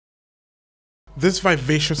This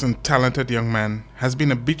vivacious and talented young man has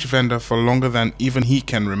been a beach vendor for longer than even he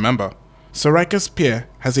can remember. Sariycus Pier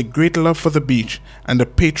has a great love for the beach and the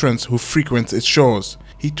patrons who frequent its shores.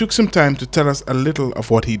 He took some time to tell us a little of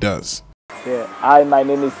what he does. Yeah. Hi, my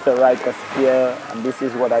name is Sariycus Pier, and this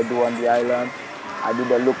is what I do on the island. I do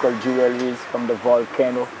the local jewelries from the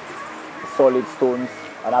volcano, solid stones,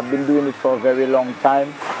 and I've been doing it for a very long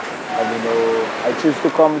time. And I choose to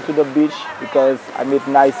come to the beach because I meet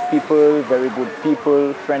nice people, very good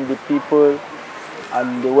people, friendly people,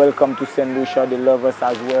 and they welcome to St. Lucia. They love us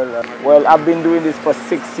as well. Well, I've been doing this for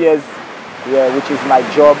 6 years, yeah, which is my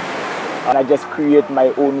job, and I just create my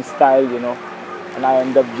own style, and I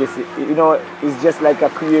end up just, it's just like a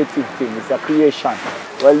creative thing. It's a creation.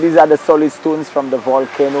 Well, these are the solid stones from the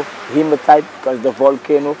volcano, hematite, because the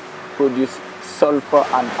volcano produces sulfur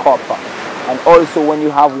and copper. And also, when you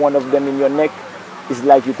have one of them in your neck, it's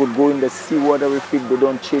like you could go in the seawater with it. They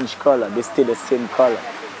don't change color. They stay the same color.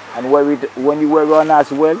 And when you wear one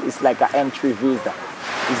as well, it's like an entry visa.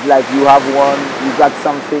 It's like you have one, you got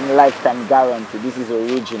something lifetime guarantee. This is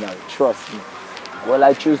original, trust me. Well,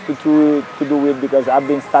 I choose to do it because I've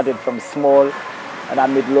been started from small, and I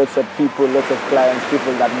meet lots of people, lots of clients,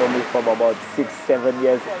 people that know me from about 6-7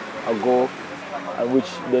 years ago, which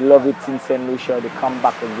they love it in St. Lucia. They come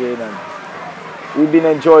back again, and we've been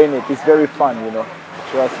enjoying it. It's very fun,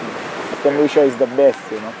 trust me. St. Lucia is the best,